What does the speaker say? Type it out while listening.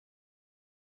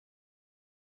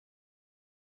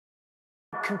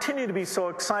continue to be so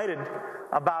excited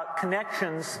about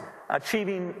connections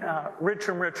achieving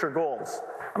richer and richer goals.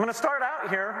 I'm going to start out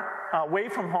here away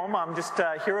from home. I'm just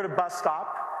here at a bus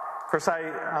stop. Of course,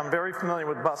 I'm very familiar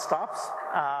with bus stops.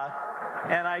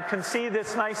 And I can see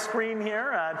this nice screen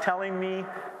here telling me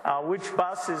which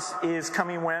bus is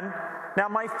coming when. Now,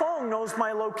 my phone knows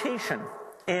my location.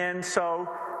 And so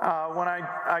when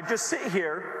I just sit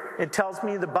here, it tells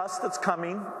me the bus that's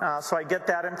coming. So I get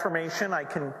that information. I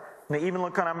can even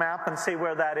look on a map and say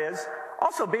where that is.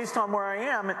 Also, based on where I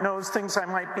am, it knows things I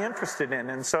might be interested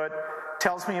in. And so it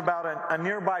tells me about a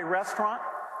nearby restaurant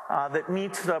that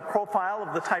meets the profile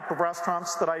of the type of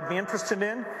restaurants that I'd be interested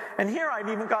in. And here I've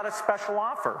even got a special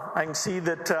offer. I can see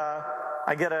that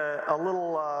I get a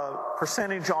little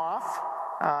percentage off,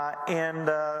 and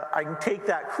I can take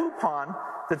that coupon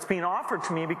that's being offered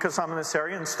to me because I'm in this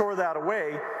area and store that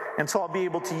away. And so I'll be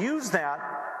able to use that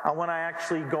when I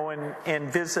actually go in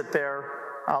and visit there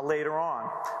later on.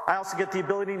 I also get the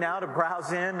ability now to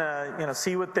browse in,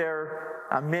 see what their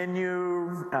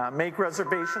menu, make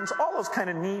reservations, all those kind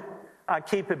of neat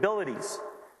capabilities.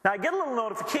 Now I get a little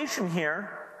notification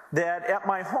here that at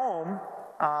my home,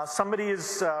 somebody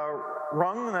has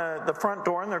rung the front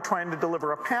door and they're trying to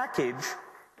deliver a package.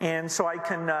 And so I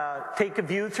can take a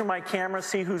view through my camera,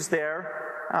 see who's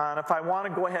there. And if I want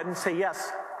to go ahead and say,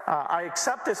 yes, I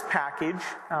accept this package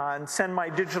and send my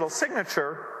digital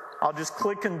signature, I'll just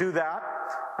click and do that.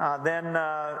 Then,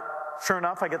 sure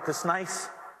enough, I get this nice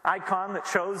icon that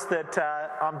shows that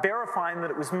I'm verifying that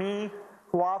it was me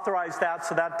who authorized that,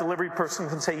 so that delivery person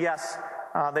can say, yes,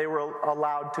 they were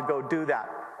allowed to go do that.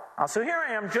 So here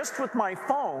I am just with my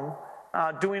phone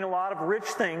doing a lot of rich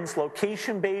things,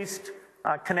 location-based,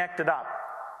 connected up.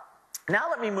 Now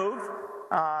let me move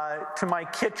to my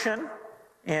kitchen.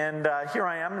 And here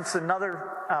I am. It's another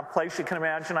place you can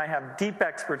imagine I have deep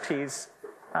expertise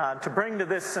to bring to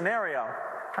this scenario.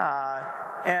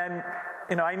 And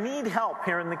I need help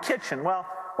here in the kitchen. Well,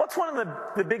 what's one of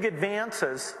the big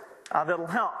advances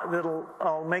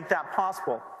that'll make that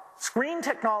possible? Screen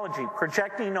technology,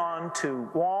 projecting onto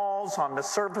walls, onto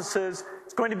surfaces,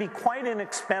 it's going to be quite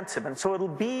inexpensive, and so it'll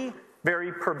be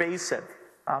very pervasive.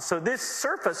 So this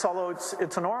surface, although it's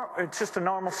just a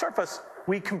normal surface,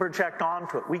 we can project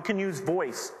onto it. We can use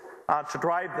voice to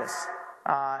drive this.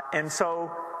 And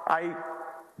so I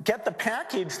get the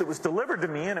package that was delivered to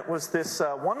me, and it was this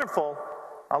wonderful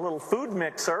little food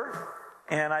mixer.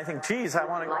 And I think, geez, I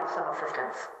want to... Like some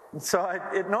assistance. So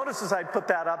it notices I put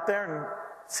that up there and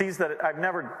sees that I've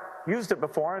never used it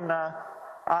before. And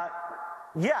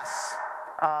yes,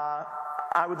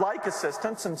 I would like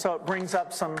assistance, and so it brings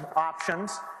up some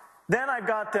options. Then I've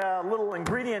got a little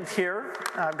ingredient here.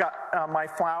 I've got my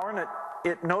flour, and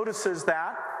it notices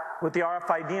that with the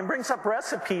RFID and brings up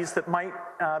recipes that might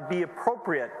be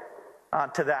appropriate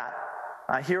to that.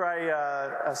 Here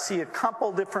I see a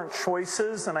couple different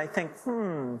choices, and I think,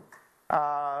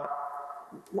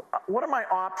 what are my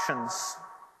options?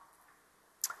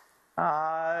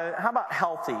 How about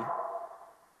healthy?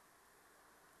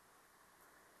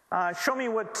 Show me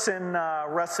what's in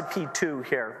recipe 2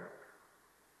 here.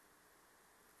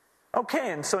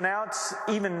 Okay, and so now it's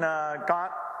even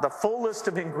got the full list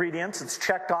of ingredients. It's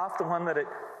checked off the one that it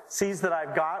sees that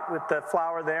I've got with the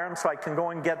flour there, and so I can go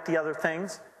and get the other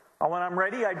things. When I'm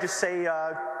ready, I just say,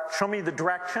 show me the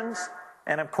directions,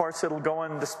 and of course it'll go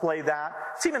and display that.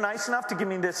 It's even nice enough to give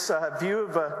me this view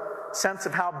of a sense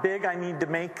of how big I need to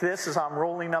make this as I'm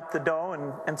rolling up the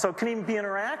dough, and so it can even be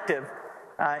interactive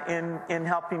in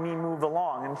helping me move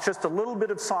along. And it's just a little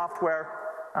bit of software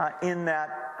in that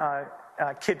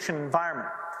kitchen environment.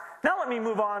 Now let me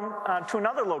move on to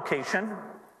another location.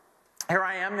 Here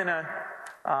I am in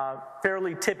a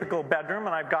fairly typical bedroom,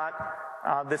 and I've got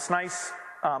this nice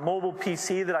mobile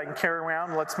PC that I can carry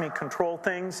around, lets me control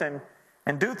things and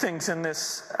do things in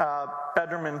this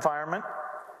bedroom environment.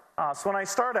 So when I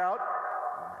start out,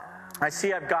 I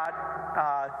see I've got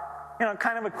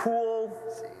kind of a cool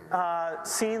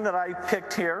scene that I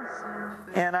picked here,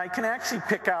 and I can actually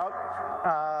pick out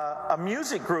a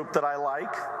music group that I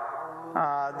like,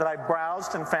 that I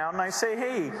browsed and found, and I say,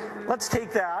 hey, let's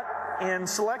take that and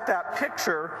select that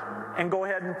picture and go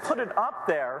ahead and put it up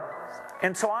there.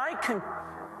 And so I can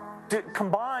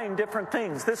combine different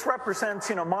things. This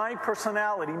represents, my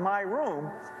personality, my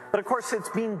room, but of course it's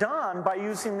being done by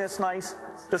using this nice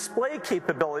display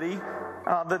capability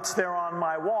that's there on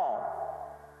my wall.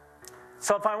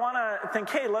 So if I want to think,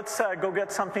 hey, let's go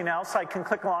get something else, I can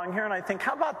click along here and I think,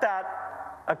 how about that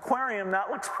aquarium?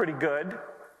 That looks pretty good.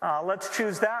 Let's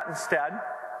choose that instead.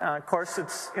 Of course,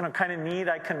 it's kind of neat.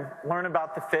 I can learn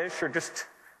about the fish or just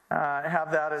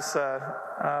have that as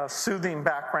a soothing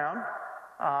background.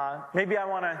 Maybe I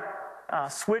want to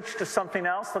switch to something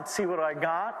else. Let's see what I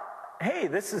got. Hey,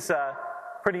 this is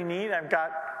pretty neat. I've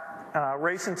got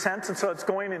Racing Sense, and so it's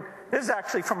going in. This is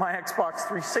actually from my Xbox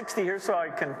 360 here, so I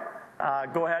can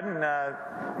go ahead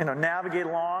and navigate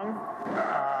along,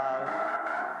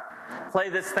 play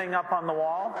this thing up on the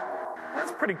wall.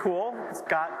 That's pretty cool. It's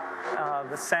got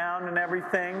the sound and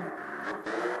everything.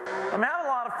 I'm having a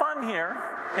lot of fun here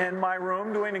in my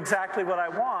room doing exactly what I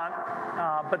want,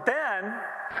 but then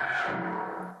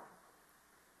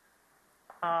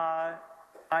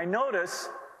I notice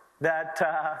that,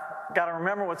 got to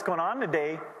remember what's going on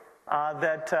today,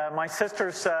 that my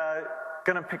sister's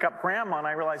going to pick up Grandma, and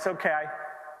I realize, okay, I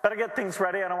better get things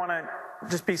ready. I don't want to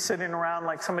just be sitting around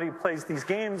like somebody who plays these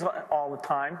games all the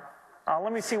time.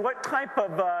 Let me see what type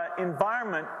of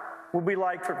environment will be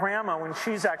like for Grandma when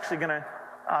she's actually going to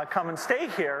come and stay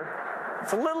here.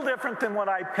 It's a little different than what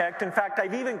I picked. In fact,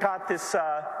 I've even got this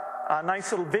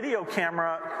nice little video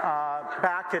camera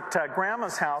back at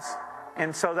Grandma's house,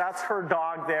 and so that's her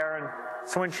dog there. And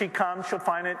so when she comes, she'll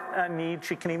find it neat.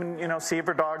 She can even, see if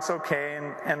her dog's okay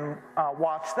and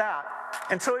watch that.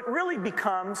 And so it really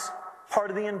becomes part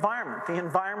of the environment. The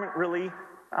environment really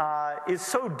is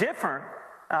so different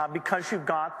because you've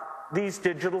got these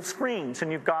digital screens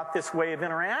and you've got this way of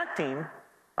interacting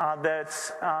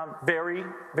that's very,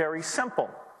 very simple.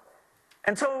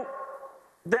 And so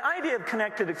the idea of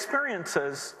connected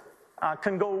experiences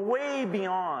can go way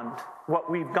beyond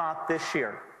what we've got this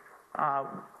year.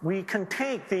 We can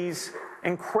take these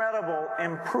incredible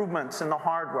improvements in the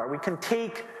hardware. We can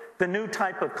take the new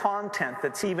type of content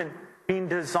that's even being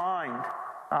designed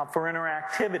for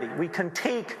interactivity. We can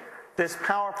take this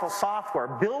powerful software,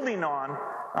 building on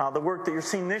the work that you're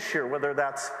seeing this year, whether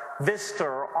that's Vista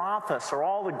or Office or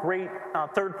all the great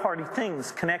third-party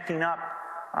things connecting up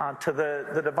to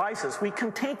the devices. We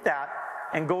can take that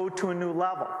and go to a new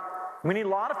level. We need a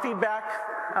lot of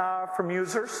feedback from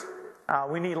users.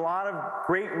 We need a lot of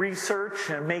great research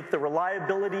and make the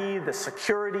reliability, the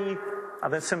security,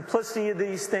 the simplicity of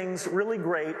these things really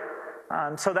great.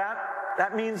 And so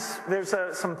that means there's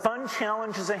some fun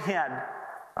challenges ahead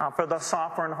for the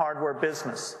software and hardware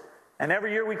business. And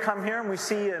every year we come here and we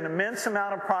see an immense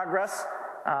amount of progress,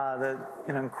 an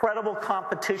incredible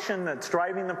competition that's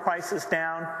driving the prices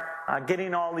down,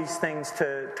 getting all these things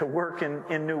to work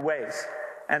in new ways.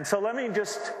 And so let me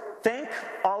just thank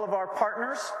all of our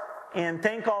partners and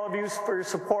thank all of you for your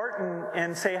support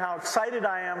and say how excited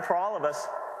I am for all of us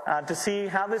to see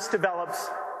how this develops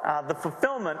the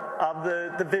fulfillment of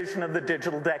the vision of the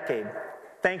digital decade.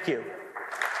 Thank you.